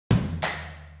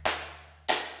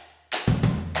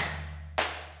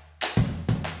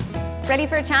Ready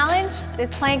for a challenge?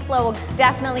 This plank flow will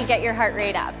definitely get your heart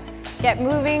rate up. Get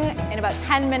moving in about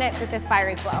 10 minutes with this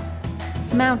fiery flow.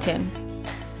 Mountain.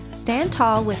 Stand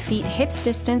tall with feet hips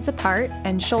distance apart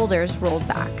and shoulders rolled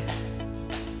back.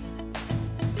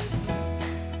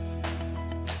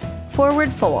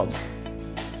 Forward fold.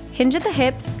 Hinge at the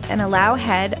hips and allow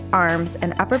head, arms,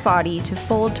 and upper body to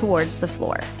fold towards the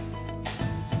floor.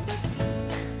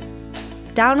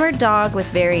 Downward dog with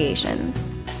variations.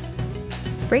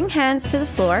 Bring hands to the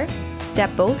floor, step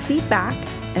both feet back,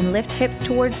 and lift hips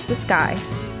towards the sky.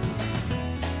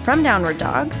 From downward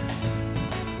dog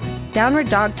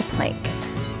to plank.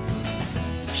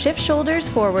 Shift shoulders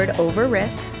forward over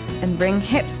wrists and bring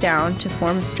hips down to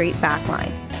form straight back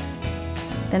line.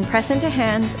 Then press into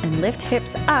hands and lift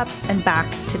hips up and back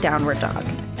to downward dog.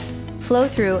 Flow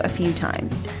through a few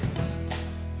times.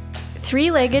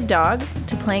 Three-legged dog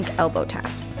to plank elbow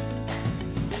taps.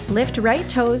 Lift right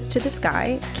toes to the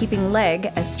sky, keeping leg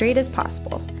as straight as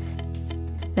possible.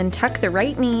 Then tuck the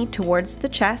right knee towards the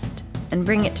chest and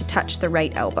bring it to touch the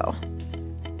right elbow.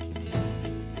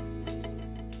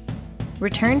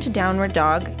 Return to downward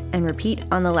dog and repeat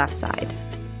on the left side.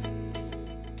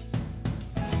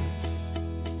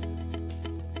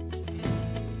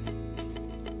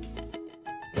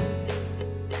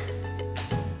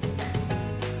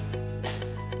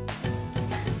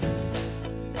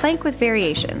 Plank with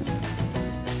variations.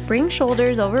 Bring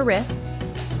shoulders over wrists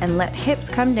and let hips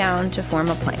come down to form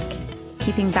a plank,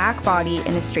 keeping back body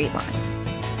in a straight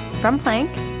line. From plank,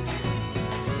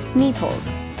 knee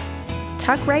pulls.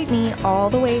 Tuck right knee all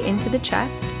the way into the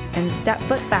chest and step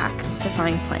foot back to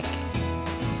find plank.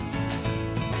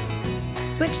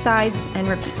 Switch sides and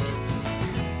repeat.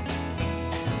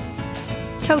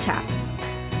 Toe taps.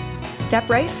 Step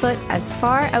right foot as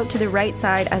far out to the right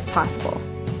side as possible,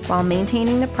 while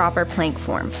maintaining the proper plank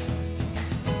form.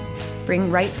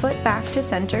 Bring right foot back to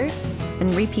center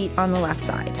and repeat on the left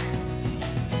side.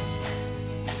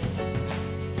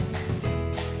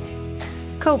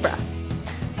 Cobra.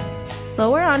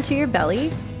 Lower onto your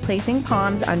belly, placing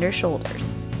palms under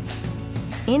shoulders.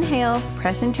 Inhale,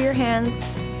 press into your hands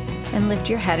and lift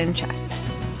your head and chest.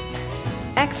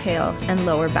 Exhale and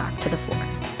lower back to the floor.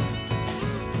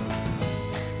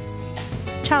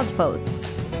 Child's pose.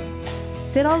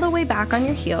 Sit all the way back on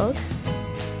your heels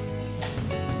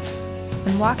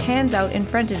and walk hands out in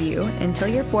front of you until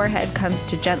your forehead comes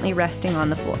to gently resting on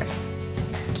the floor.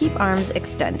 Keep arms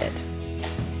extended.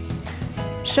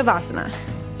 Shavasana.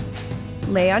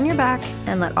 Lay on your back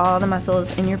and let all the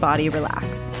muscles in your body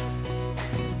relax.